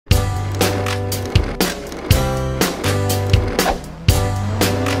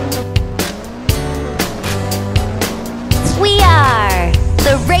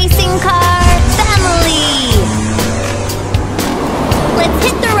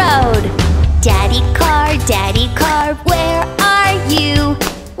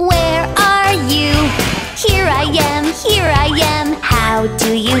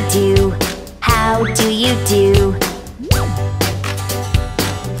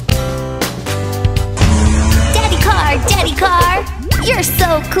You're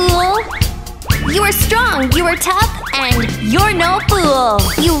so cool! You are strong, you are tough, and you're no fool!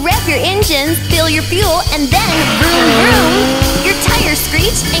 You rev your engines, fill your fuel, and then vroom vroom! Your tires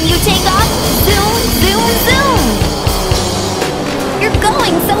screech and you take off, zoom, zoom, zoom! You're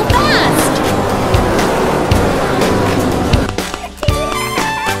going so fast!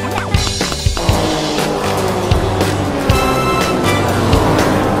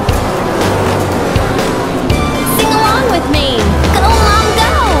 Sing along with me! Go, Mom,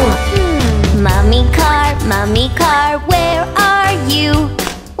 go! Mummy car, where are you?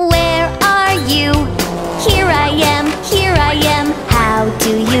 Where are you? Here I am, how do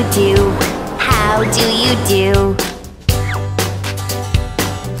you do? How do you do?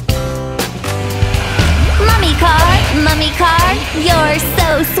 Mummy car, you're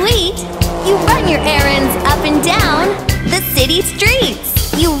so sweet. You run your errands up and down the city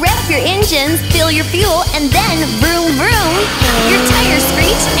streets. You rev your engines, fill your fuel, and then vroom vroom. Your tires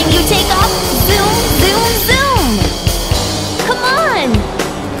screech and you take off, zoom, zoom, zoom. Come on!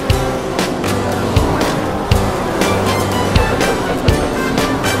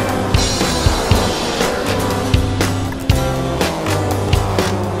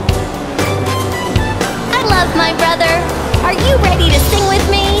 My brother, are you ready to sing with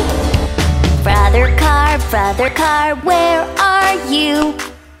me? Brother car, where are you?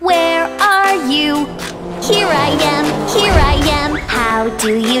 Where are you? Here I am, how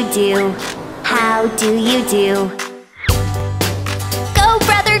do you do? How do you do? Go,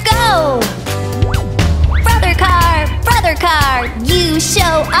 brother, go! Brother car, you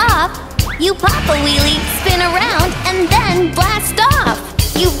show off. You pop a wheelie, spin around, and then blast off.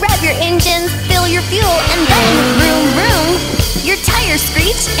 You rev your engines, fill your fuel, and then vroom vroom. Your tires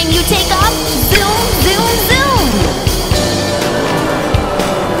screech and you take off, zoom, zoom, zoom.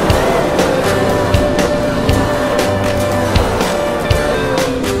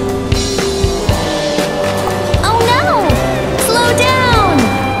 Oh no! Slow down!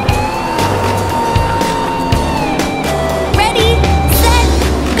 Ready, set,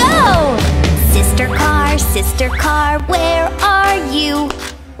 go! Sister car, where are you?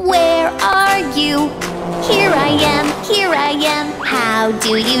 Where are you? Here I am, how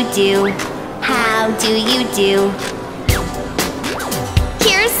do you do? How do you do?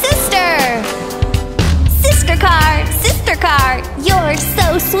 Here's sister! Sister car, you're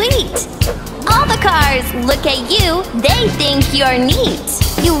so sweet! All the cars look at you, they think you're neat.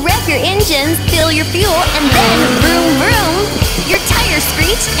 You rev your engines, fill your fuel, and then vroom vroom. Your tires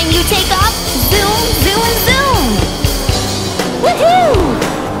screech and you take off, zoom, zoom, zoom! Woohoo!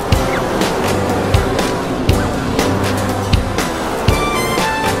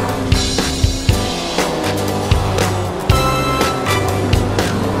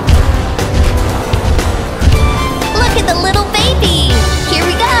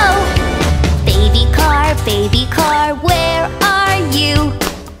 Baby car, where are you?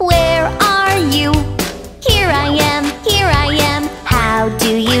 Where are you? Here I am, how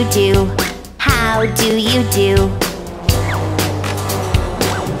do you do? How do you do?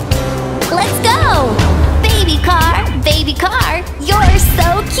 Let's go! Baby car, you're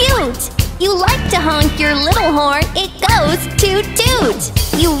so cute! You like to honk your little horn, it goes toot toot!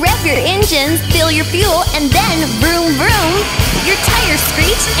 You rev your engines, fill your fuel, and then vroom vroom! Your tires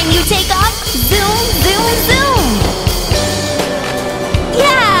screech and you take off, zoom, zoom, zoom!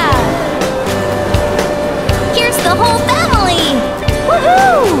 Yeah! Here's the whole family!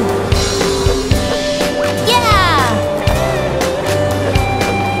 Woohoo! Yeah!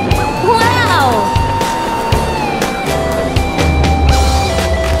 Wow!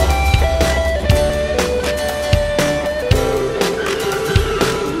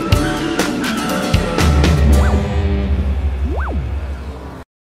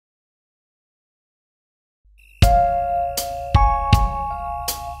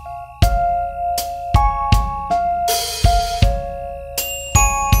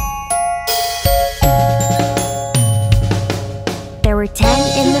 There were 10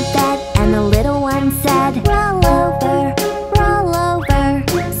 in the bed, and the little one said, roll over, roll over.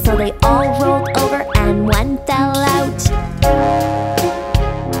 So they all rolled over, and one fell out.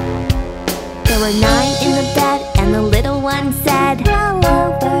 There were 9 in the bed, and the little one said, roll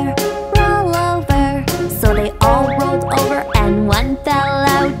over, roll over. So they all rolled over, and one fell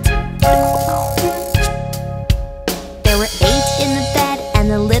out. There were 8 in the bed, and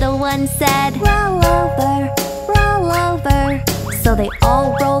the little one said, roll over, roll over. So they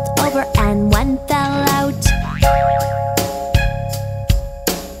all rolled over and one fell out.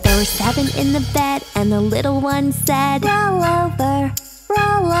 There were 7 in the bed and the little one said, roll over,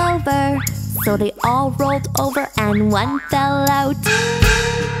 roll over. So they all rolled over and one fell out.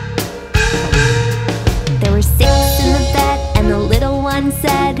 There were 6 in the bed and the little one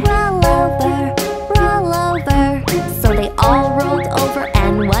said, roll over, roll over. So they all rolled over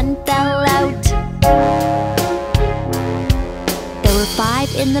and one fell out. There were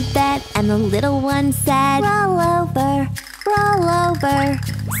 5 in the bed and the little one said, roll over, roll over.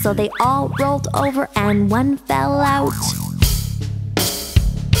 So they all rolled over and one fell out.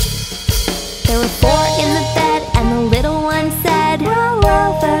 There were 4 in the bed and the little one said, roll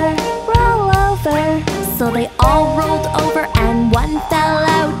over, roll over. So they all rolled over and one fell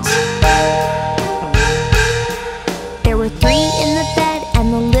out. There were 3 in the bed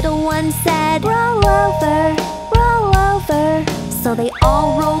and the little one said, roll over, roll over. So they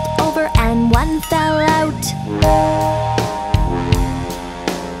all rolled over and one fell out.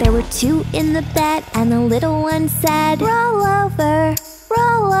 There were 2 in the bed and the little one said, roll over,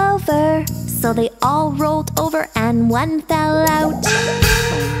 roll over. So they all rolled over and one fell out.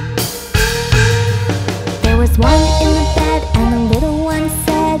 There was 1 in the bed and the little one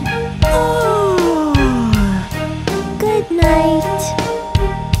said, oh, good night.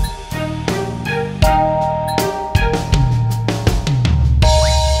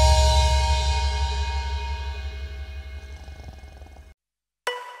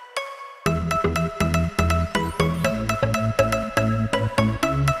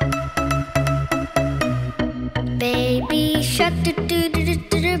 Baby shark do do do do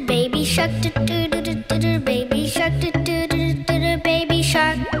do do, baby shark do do do do do do, baby shark do do do do do, baby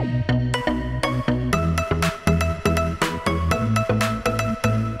shark.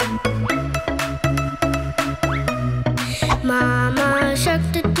 Mama shark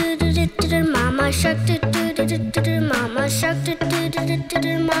do do do do do do, mama shark do do do do do do, mama shark do do do do do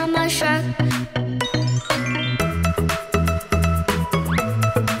do, mama shark.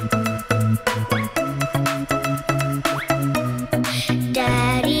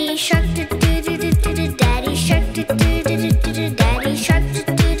 Daddy shark do do do do do do, daddy shark do do do do do do, daddy shark do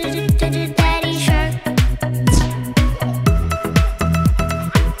do do do do do, daddy shark.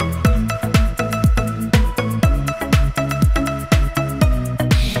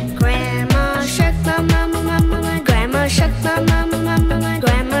 Grandma shark, mama mama mama, grandma shark, mama mama mama,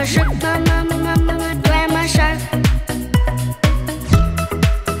 grandma shark, mama mama mama, grandma shark.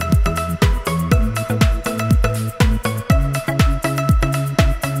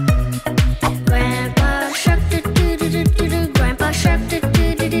 Grandpa shark do do do do do do, grandpa shark do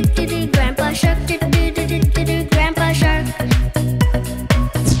do do do do do, grandpa shark do do do do do do, grandpa shark.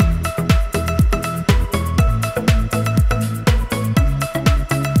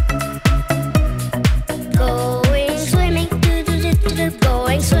 Going swimming, do do do do do,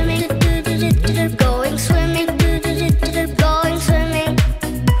 going swimming, do do do do do, going swimming, do do do do do, going swimming.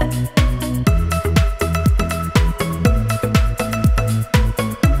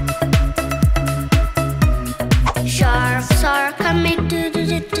 Sharks are coming, do do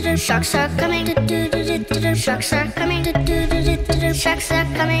do do do, sharks are coming, do do do do do do, sharks are coming, do do do do do do, sharks are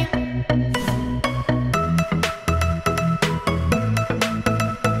coming.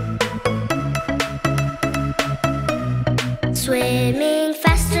 Swimming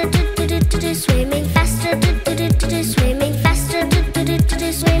faster, do do do do do, swimming faster, do do do do do, swimming faster, do do do do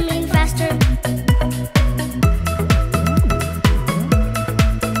do, swimming faster.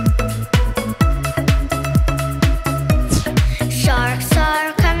 Sharks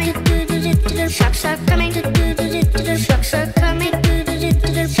are coming, do do do do do, sharks are coming, do do do do do, sharks are coming, do do do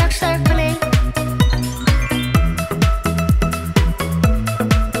do do, sharks are coming.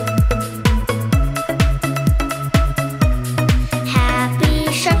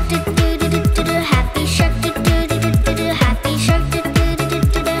 Happy shark do do do do do do, happy shark do do do do do do, happy shark do do do do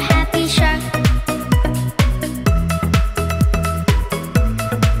do do, happy shark.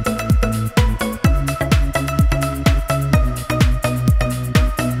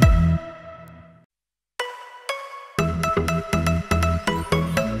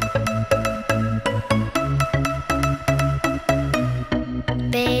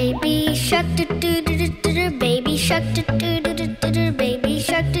 Baby shark do do do do do do, baby shark do do do do do do, baby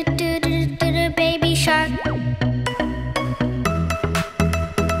shark do do do do do do, baby shark.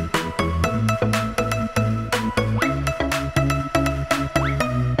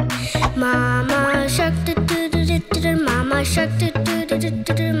 Mama shark do do do do do do, mama shark do do do do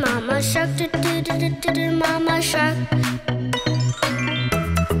do do, mama shark do do do do do do, mama shark.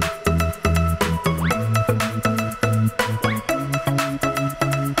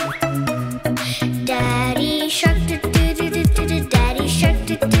 Daddy shark do do do do do do, daddy shark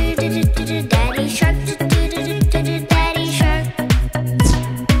do do do do do do, daddy shark do do do do do do, daddy shark.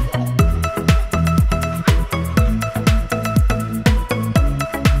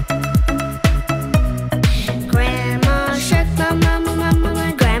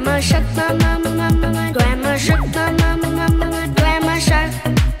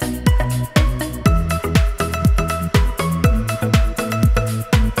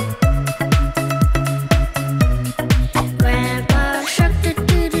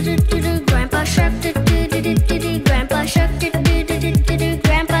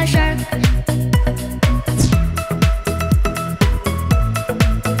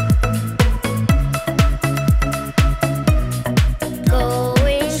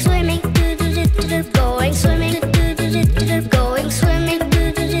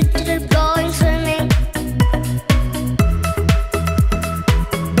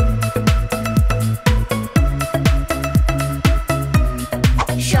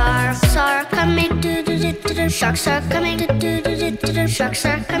 Sharks are coming. Sharks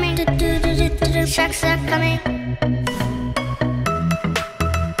are coming. Sharks are coming.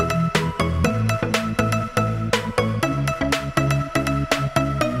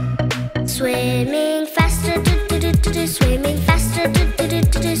 Swimming faster, swimming faster,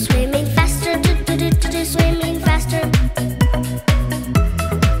 swimming faster, swimming faster.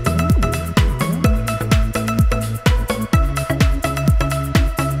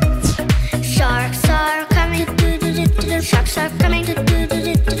 Sharks are coming, sharks are coming,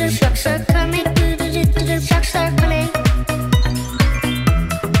 sharks are coming, sharks are coming.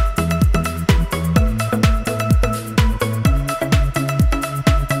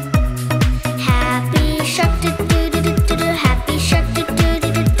 Happy shark, happy shark,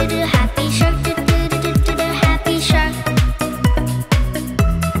 happy shark, happy shark.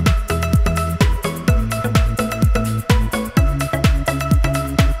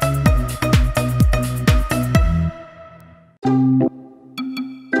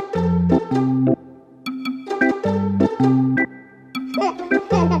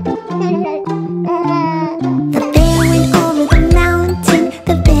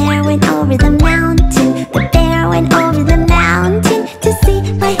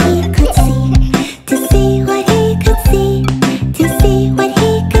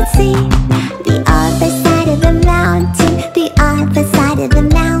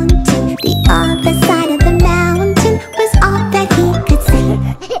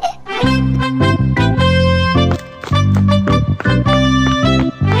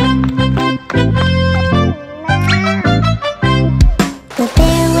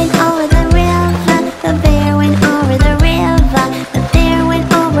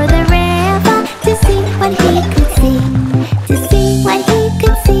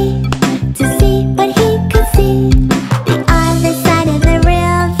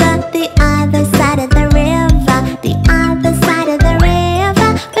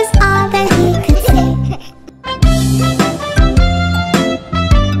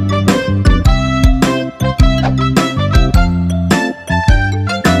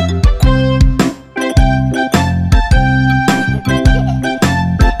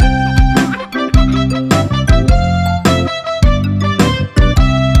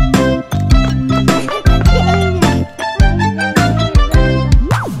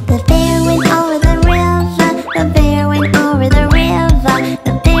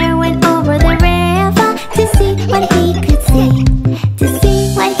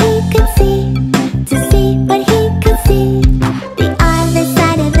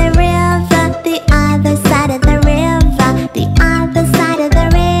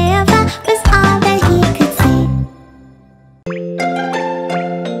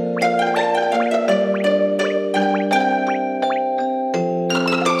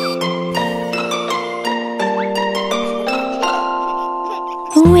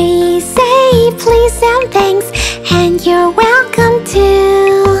 We say please and thanks, and you're welcome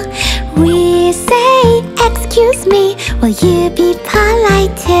too. We say excuse me, will you be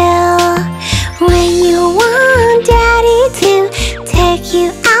polite too? When you want daddy to take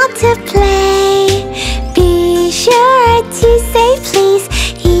you out to play, be sure to say please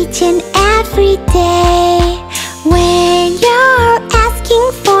each and every day. When you're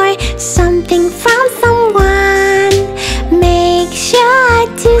asking for something from someone, make sure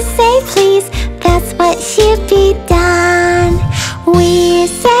to say please, that's what should be done. We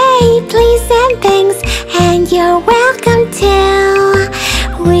say please and thanks, and you're welcome too.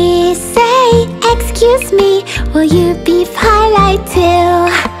 We say excuse me, will you be polite too?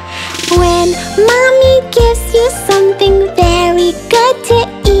 When mommy gives you something very good to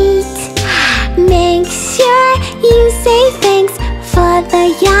eat, make sure you say thanks for the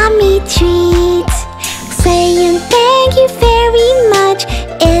yummy treat. Saying thank you very much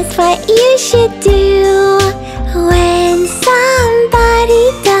is what you should do when somebody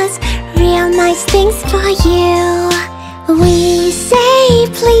does real nice things for you. We say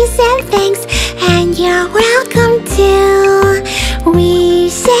please and thanks, and you're welcome too. We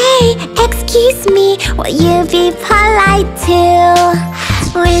say excuse me, will you be polite too?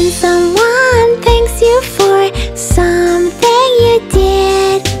 When someone thanks you for something you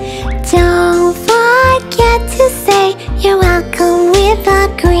did, don't forget to say you're welcome with a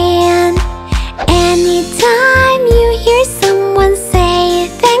grin. Anytime you hear someone say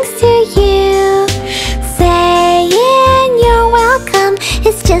thanks to you, saying you're welcome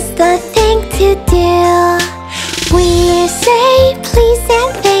is just the thing to do. We say please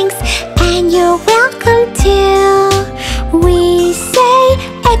and thanks, and you're welcome too. We say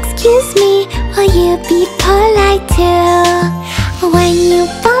excuse me, will you be polite too? When you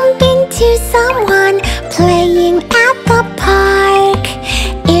bump into someone playing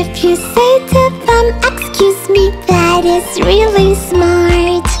you say to them, excuse me, that is really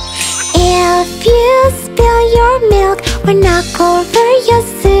smart. If you spill your milk or knock over your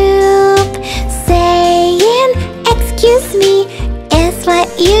soup, saying excuse me is what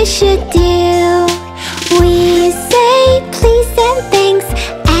you should do. We say please and thanks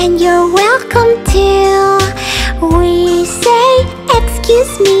and you're welcome too. We say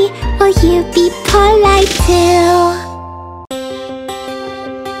excuse me, will you be polite too?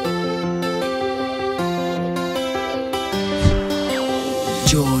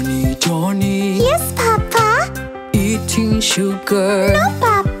 Johny Johny, Yes, Papa. eating sugar, No,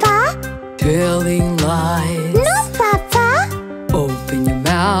 Papa. telling lies. No, Papa. Open your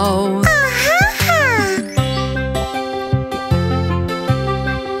mouth.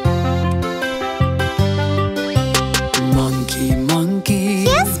 Monkey monkey,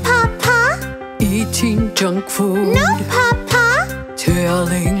 Yes, Papa. eating junk food, No, Papa.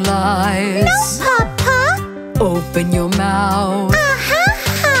 telling lies. No, Papa. Open your mouth.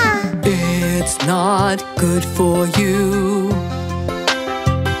 It's not good for you.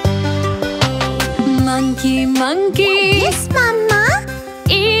 Monkey, monkey, Yes, Mama.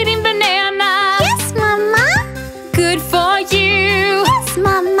 eating banana. Yes, Mama. Good for you. Yes,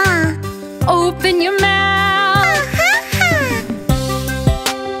 Mama. Open your mouth.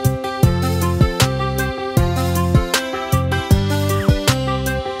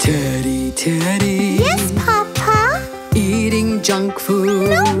 Teddy Teddy, Yes, Papa. eating junk food,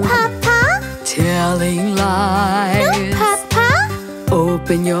 No, Papa. telling No, lies. Papa.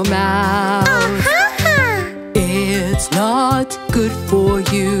 Open your mouth. It's not good for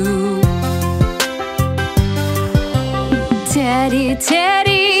you. Teddy,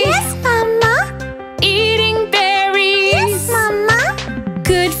 Teddy, Yes, Mama. eating berries. Yes, Mama.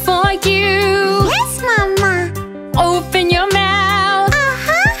 Good for you. Yes, Mama. Open your mouth.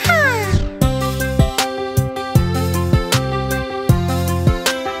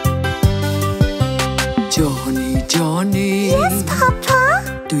 Johny Johny, Yes, Papa.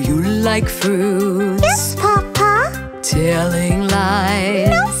 do you like fruits? Yes, Papa. Telling lies.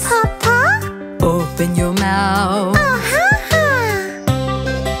 No, Papa. Open your mouth.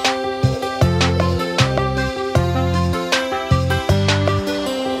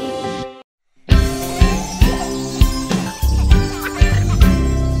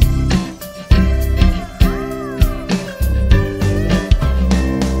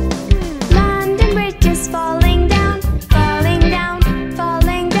 London Bridge is falling down, falling down,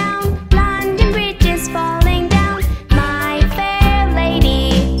 falling down. London Bridge is falling down, my fair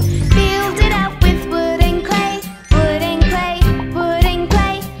lady. Build it up with wood and clay, wood and clay, wood and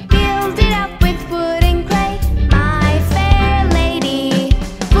clay. Build it up with wood and clay, my fair lady.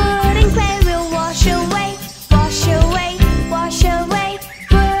 Wood and clay will wash away, wash away, wash away.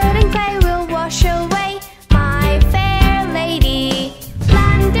 Wood and clay will wash away, my fair lady.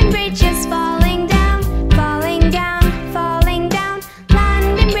 London Bridge is falling down, falling down, falling down.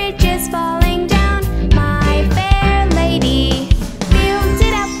 London Bridge is falling down, my fair lady. Build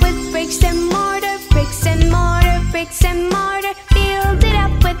it up with bricks and mortar, bricks and mortar, bricks and mortar. Build it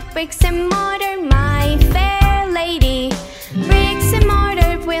up with bricks and mortar, my fair lady. Bricks and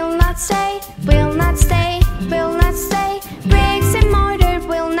mortar will not stay, will not stay, will not stay. Bricks and mortar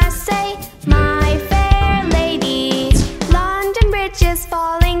will not stay, my fair lady. London Bridge is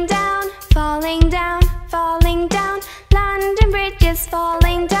falling down, falling down, falling down. London Bridge is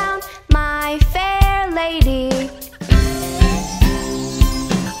falling down, my fair lady.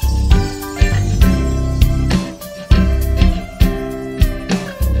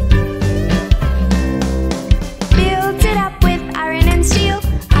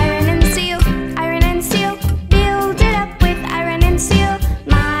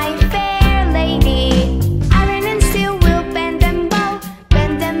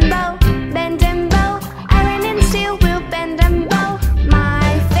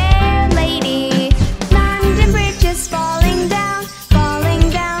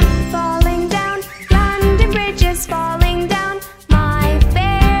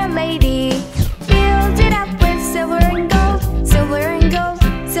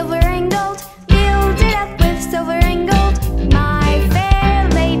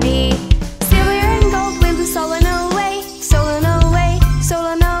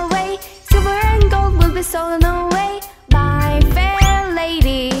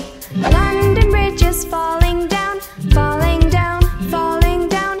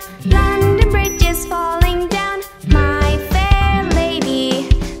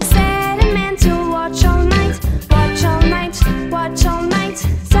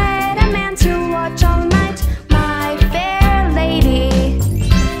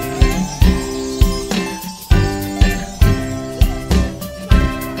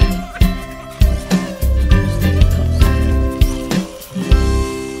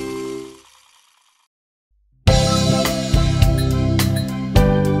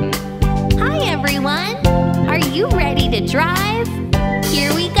 drive?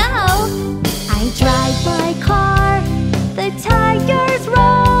 Here we go! I drive my car, the tires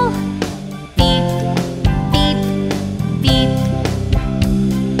roll. Beep, beep, beep.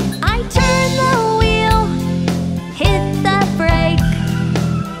 I turn the wheel, hit the brake.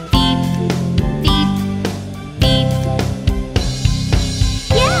 Beep, beep, beep.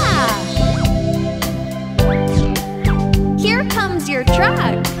 Yeah! Here comes your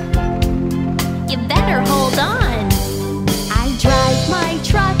truck. You better hold on. I drive my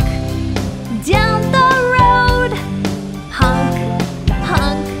truck down the road. Honk,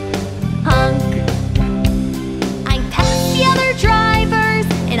 honk, honk. I pass the other drivers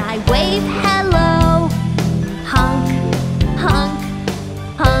and I wave hello. Honk, honk,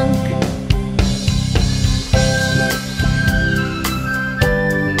 honk.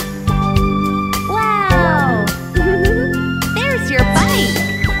 Wow! There's your bike.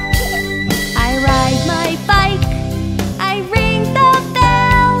 I ride my bike, I ring the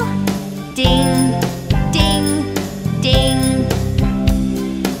bell. Ding, ding, ding.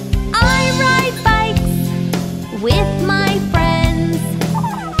 I ride bikes with my friends.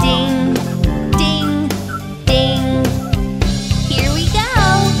 Ding, ding, ding. Here we go.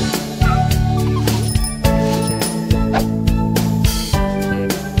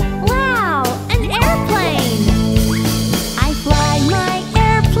 Wow, an airplane! I fly my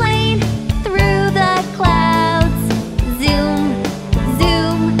airplane through the clouds. Zoom,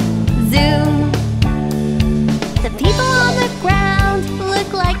 zoom, zoom. The people on the ground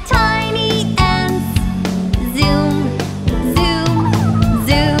look like tiny ants. Zoom, zoom,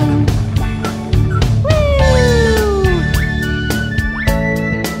 zoom. Woo!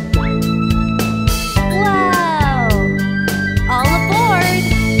 Wow! All aboard.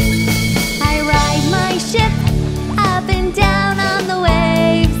 I ride my ship up and down on the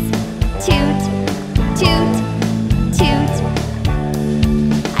waves. Toot, toot, toot.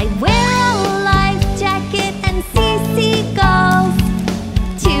 I wear a life jacket and see seagulls.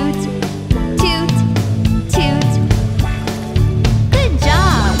 Toot, toot, toot. Good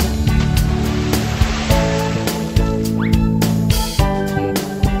job.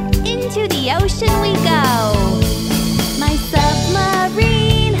 Into the ocean we go. My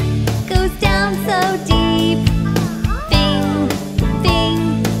submarine goes down so deep. Bing, bing,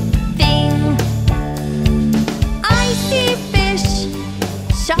 bing. I see fish,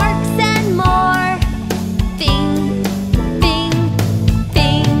 sharks and more. Bing, bing,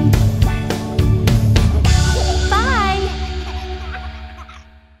 bing. Bye!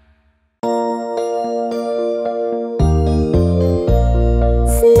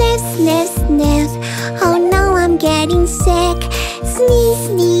 Sniff, sniff, sniff. Oh no, I'm getting sick. Sneeze,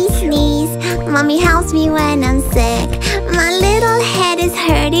 sneeze, sneeze. Mommy helps me when I'm sick. My little head is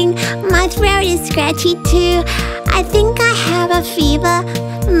hurting. My throat is scratchy too. I think I have a fever.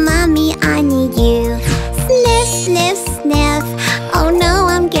 Mommy, I need you. Sniff, sniff, sniff. Oh no,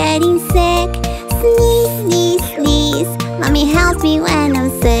 I'm getting sick. Sneeze, sneeze, sneeze. Mommy helps me when I'm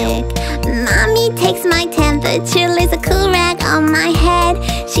sick. Mommy takes my temperature, lays a cool rag on my head.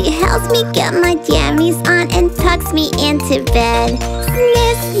 She helps me get my jammies on and tucks me into bed.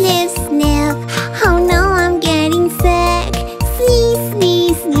 Sniff, sniff, sniff. Oh no, I'm getting sick. Sneeze,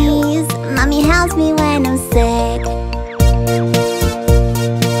 sneeze, sneeze. Mommy helps me when I'm sick.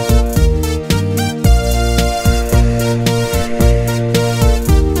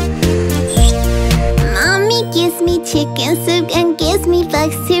 Mommy gives me chicken soup and gives me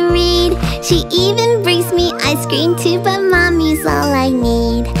books to read. She even brings me ice cream too, but Mommy's all I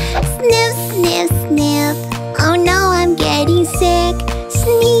need. Sniff, sniff, sniff. Oh no, I'm getting sick.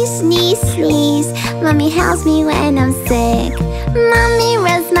 Sneeze, sneeze, sneeze. Mommy helps me when I'm sick. Mommy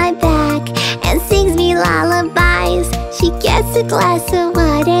rubs my back and sings me lullabies. She gets a glass of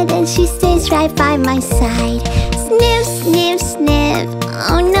water, then she stays right by my side. Sniff, sniff, sniff.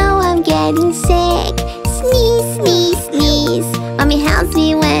 Oh no, I'm getting sick. Sneeze, sneeze, sneeze. Mommy helps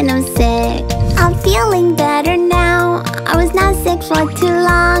me when I'm sick. I'm feeling better now. I was not sick for too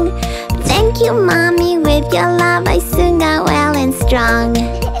long. Thank you, Mommy. With your love, I soon got well and strong.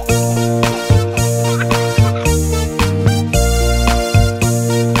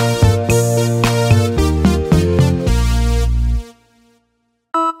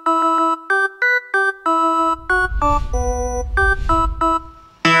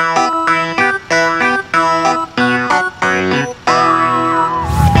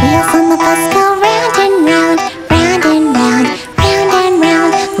 Wheels on the bus go round and round, round and round, round and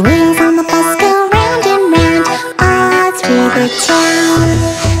round. The wheels on the bus go round and round, all through the town.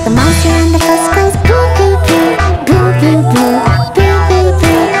 The monster on the bus goes boo boo boo, boo boo boo, boo boo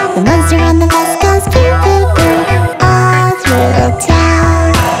boo. The monster on the bus goes boo boo boo, all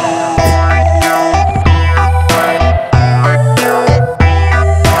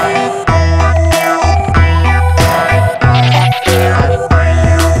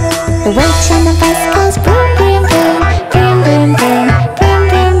The witch on the bus goes boom, boom, boom, boom, boom, boom, boom,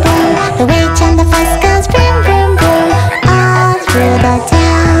 boom, boom. The witch on the bus goes boom, boom, boom, all through the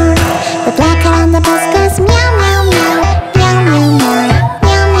town. The black cat on the bus goes meow, meow, meow, meow, meow, meow,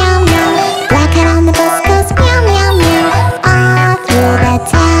 meow, meow, meow. The black cat on the bus goes meow, meow, meow, all through the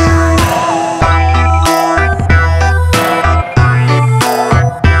town.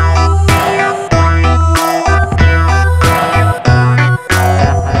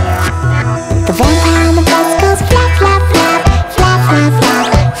 The vampire on the bus goes flap, flap, flap, flap, flap, flap,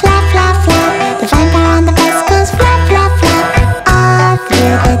 flap, flap, flap. The vampire on the bus goes flap, flap, flap, all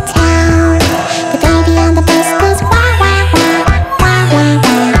through the town. The baby on the bus goes wah, wah, wah, wah, wah,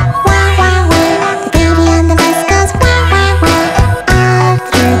 wah, wah, wah, wah. The baby on the bus goes wah, wah, wah, all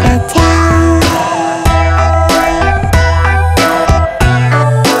through the town.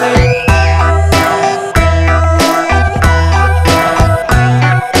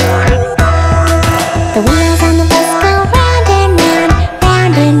 The wheels on the bus go round and round,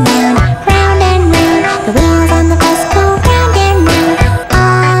 round and round, round and round. The wheels on the bus go round and round,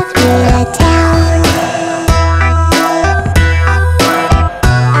 all through the town.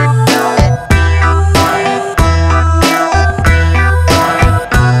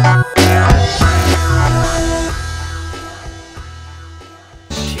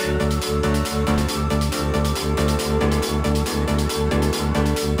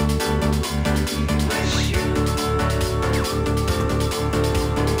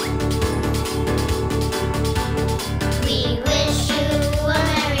 We wish you a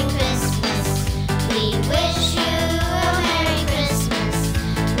Merry Christmas. We wish you a Merry Christmas.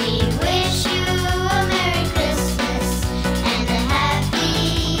 We wish you a Merry Christmas and a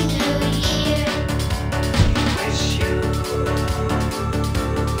Happy New Year.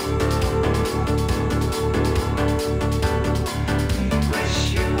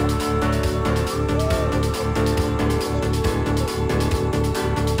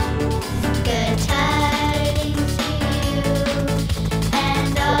 Good tidings to you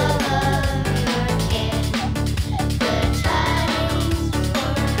and all of your kin. Good tidings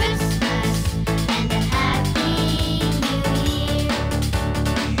for Christmas and a Happy New Year.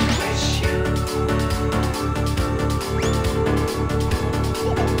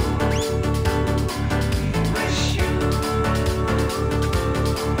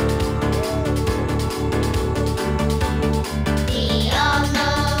 We all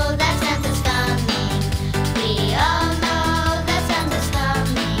know that Santa's coming. We all know that Santa's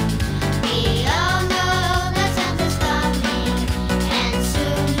coming. We all know that Santa's coming, and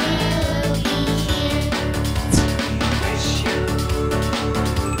soon he'll be here.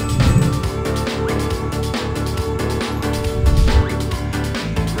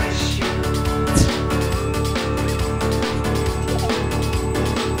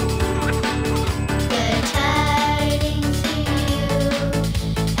 Good tidings to you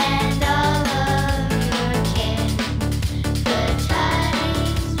and all of your kin. Good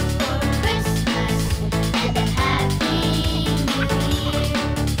tidings for Christmas and a Happy New Year.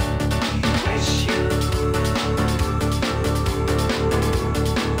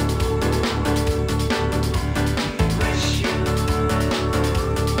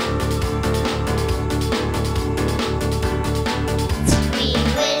 We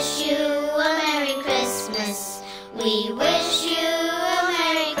wish you a Merry Christmas. We wish you a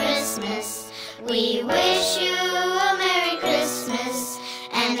Merry Christmas. We wish you a Merry Christmas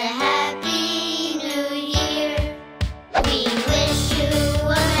and a Happy New Year. We wish you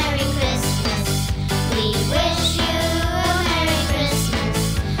a Merry Christmas. We wish you a Merry Christmas.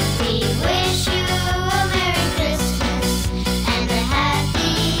 We wish you a Merry Christmas and a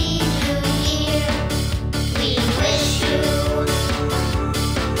Happy New Year. We wish you.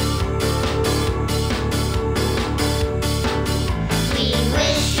 We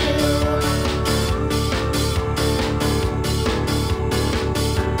wish you.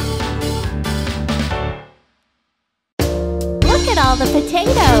 Look at all the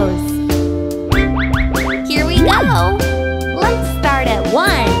potatoes. Here we go. Let's start at 1.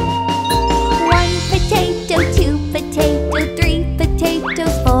 1 potato, 2 potato, 3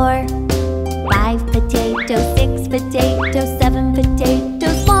 potatoes, 4. 5 potatoes, 6 potatoes, 7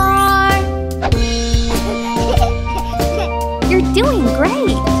 potatoes, more. You're doing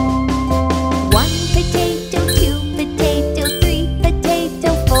great. 1 potato, 2 potato, 3 potato,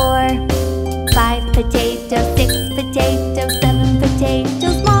 4. 5 potatoes, 6 potatoes, 7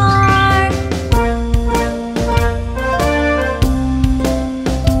 potatoes, more.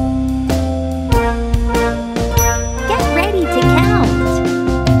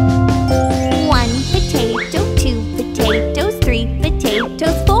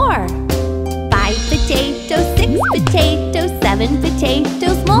 potatoes, 7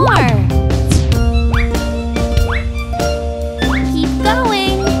 potatoes more. Keep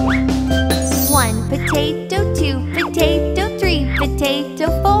going. 1 potato, 2 potato, 3 potato,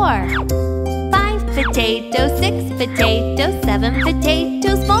 4. 5 potatoes, 6 potatoes, 7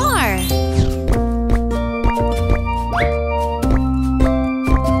 potatoes more.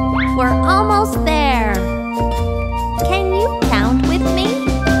 We're almost there. Can you count with me?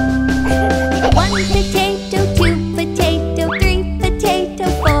 1 potato, 2 potato, 3 potato,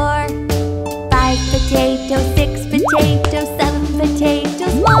 4. 5 potato, 6 potato, 7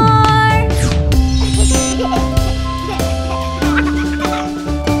 potatoes more.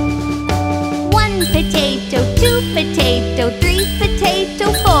 1 potato, 2 potato, 3 potato,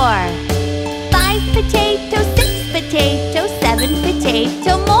 4. 5 potato, 6 potato, 7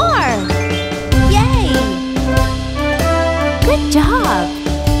 potato more. Yay! Good job!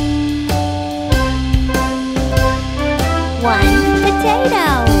 1 potato.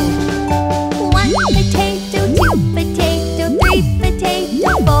 1 potato, 2 potato, 3 potato,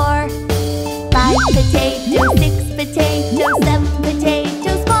 4. 5 potato, 6 potato, 7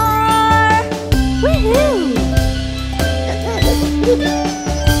 potatoes more. Woohoo!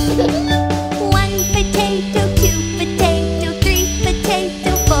 1 potato, 2 potato, 3 potato,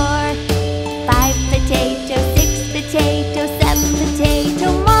 4. 5 potato, 6 potato, 7 potato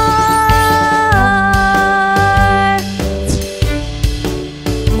more.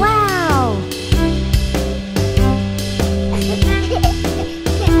 Wow!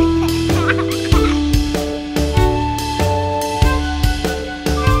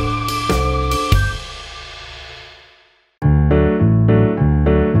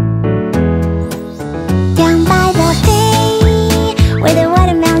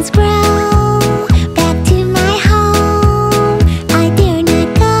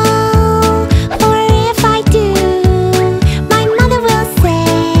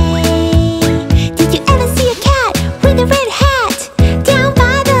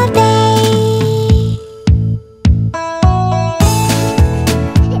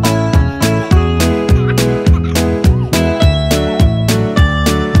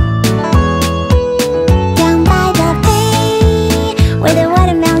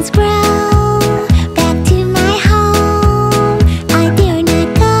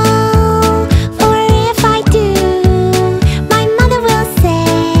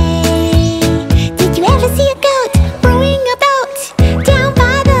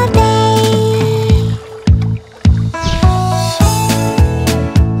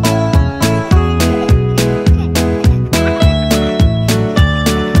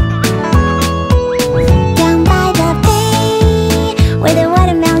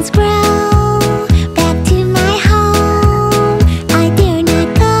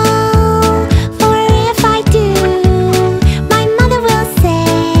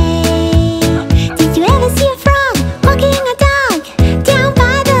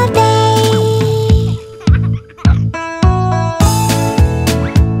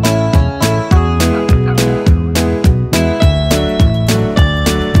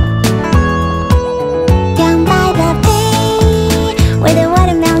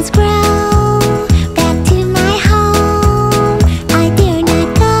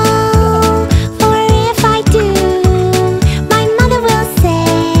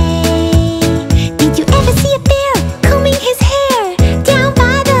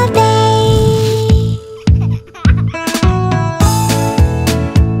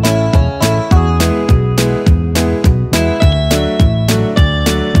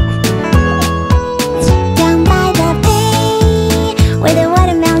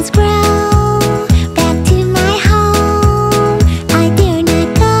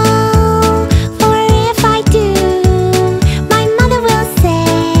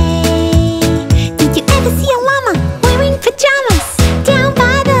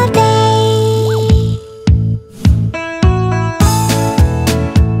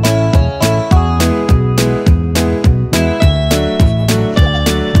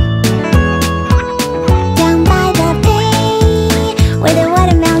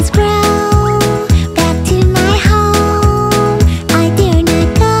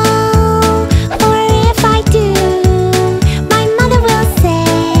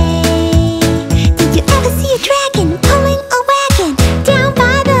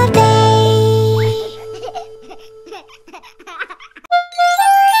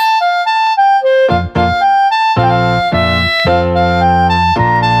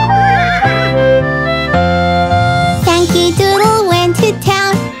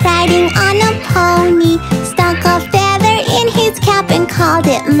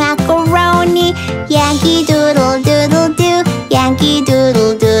 macaroni. Yankee Doodle Doodle Doo, Yankee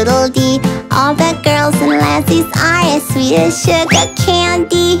Doodle Doodle Dee. All the girls and lassies are as sweet as sugar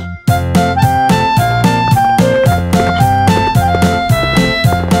candy.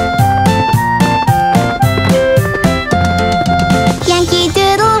 Yankee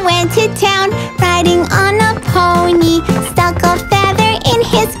Doodle went to town, riding on a pony. Stuck a feather in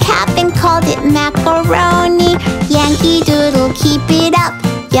his cap and called it macaroni. Yankee Doodle, keep it up,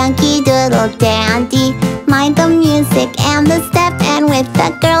 Yankee Doodle dandy. Mind the music and the step, and with the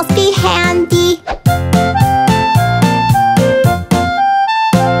girls be handy.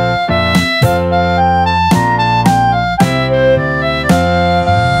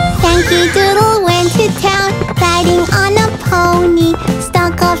 Yankee Doodle went to town, riding on a pony.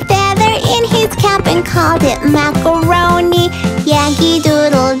 Stuck a feather in his cap and called it macaroni. Yankee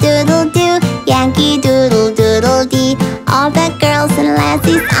Doodle Doodle Doo, Yankee Doodle Doodle Dee. All the girls and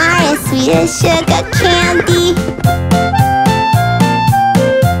lassies are as sweet as sugar candy.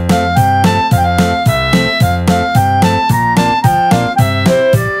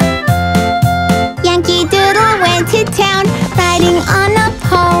 Yankee Doodle went to town, riding on a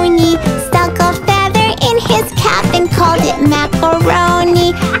pony. Stuck a feather in his cap and called it macaroni.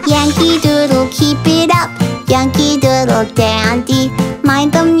 Yankee Doodle, keep it up, Yankee Doodle dandy.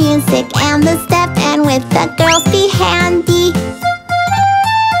 Mind the music and the step, and with the girls be handy.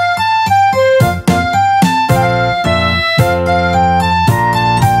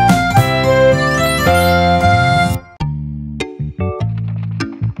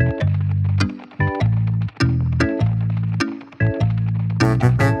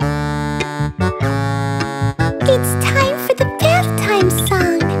 It's time for the bath time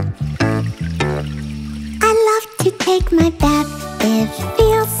song. I love to take my bath. It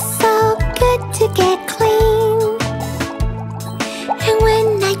feels so good to get clean. And when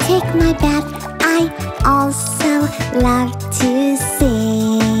I take my bath, I also love to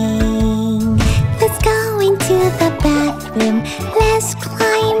sing. Let's go into the bathroom. Let's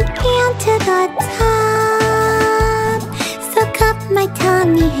climb into the tub. Soak up my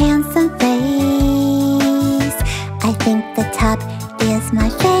tummy, hands and face. I think the tub is my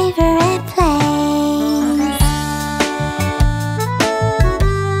favorite place.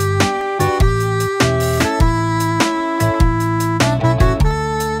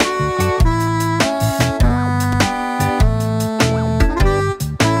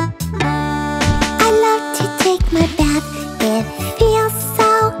 I love to take my bath. It feels so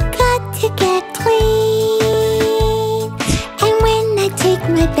good to get clean. And when I take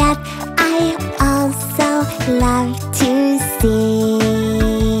my bath, I also love to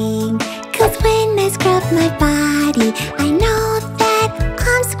sing. 'Cause when I scrub my body, I know that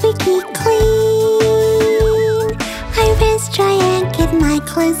I'm squeaky clean. I rinse, dry and get my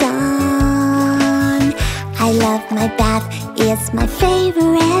clothes on. I love my bath, it's my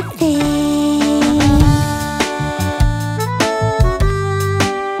favorite thing.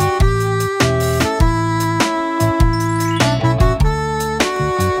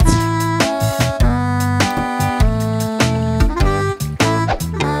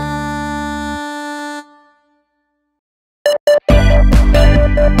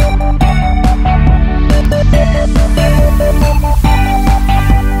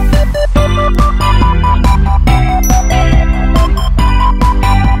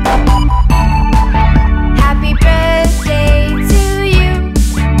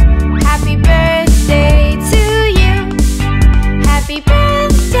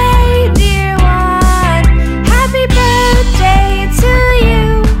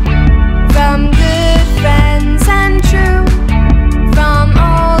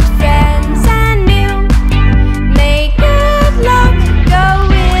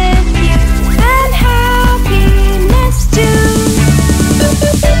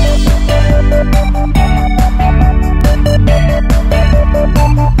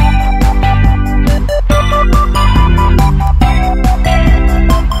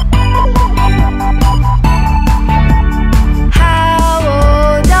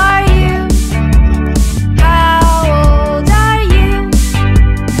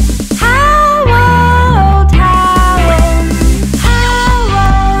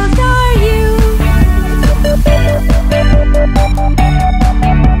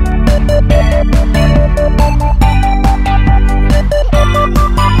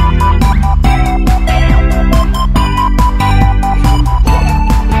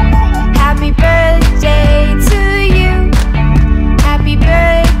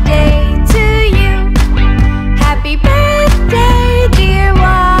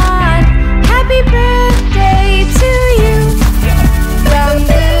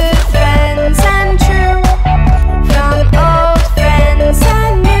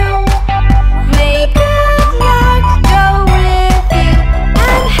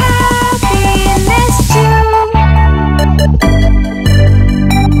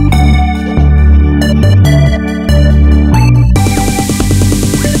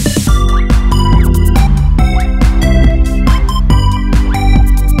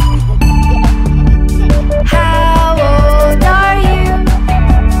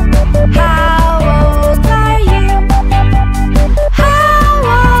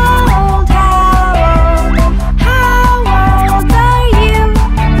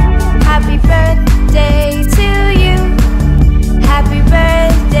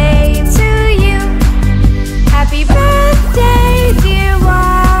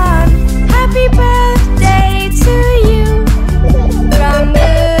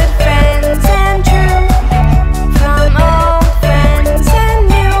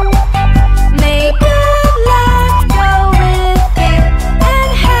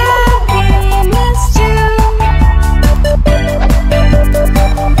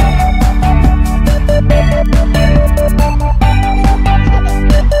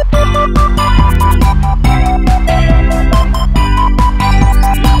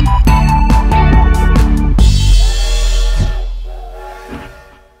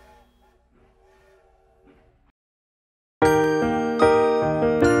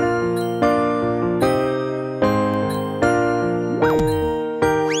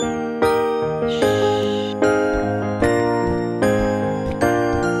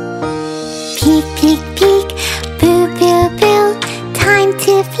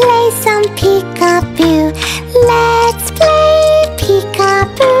 play some peekaboo. Let's play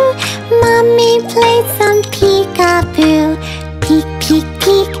peekaboo. Mommy played some peekaboo. Peek, peek,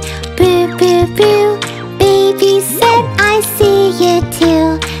 peek, boo, boo, boo. Baby said I see you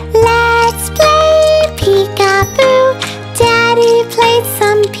too. Let's play peekaboo. Daddy played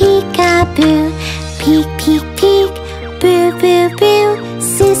some peekaboo. Peek, peek, peek, boo, boo, boo.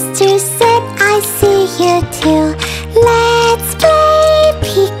 Sister said I see you too. Let's play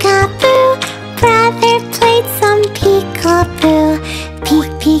peekaboo. Brother played some peekaboo.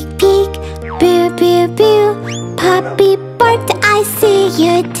 Peek, peek, peek, boo, boo, boo. Puppy barked, I see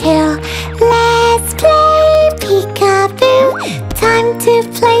you too. Let's play peekaboo. Time to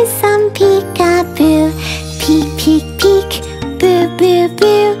play some peekaboo. Peek, peek, peek, boo, boo,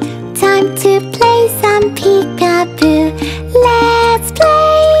 boo. Time to play some peekaboo. Let's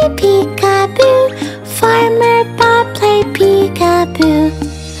play peekaboo. Farmer Bob played peekaboo.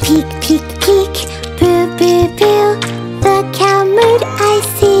 Peek, peek, peek, boo, boo, boo. The cow mooed, I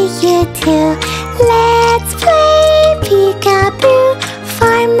see you too. Let's play peekaboo.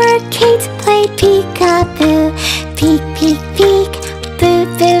 Farmer Kate played peekaboo. Peek, peek, peek, boo,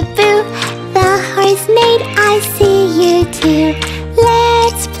 boo, boo. The horse neighed, I see you too.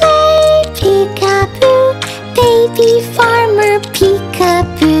 Let's play peekaboo. Baby farmer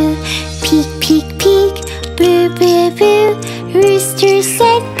peekaboo. Peek, peek, peek, boo, boo, boo. Rooster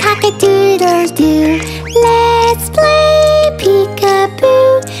said cock-a-doodle-doo. Let's play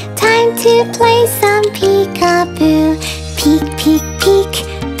peekaboo. Time to play some peekaboo. Peek, peek, peek,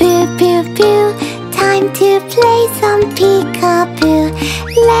 boo, boo, boo. Time to play some peekaboo.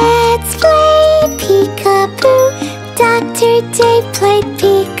 Let's play peekaboo. Dr. Dave played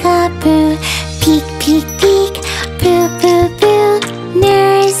peekaboo. Peek, peek, peek, boo, boo, boo.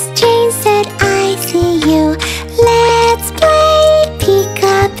 Nurse Jane said I see you. Let's play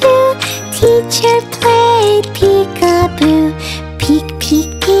peekaboo. Teacher played peekaboo. Peek, peek,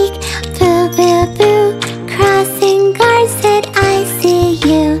 peek, boo, boo, boo. Crossing guard said I see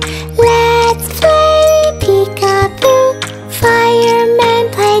you. Let's play peekaboo. Fireman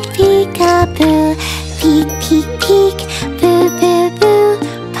played peekaboo.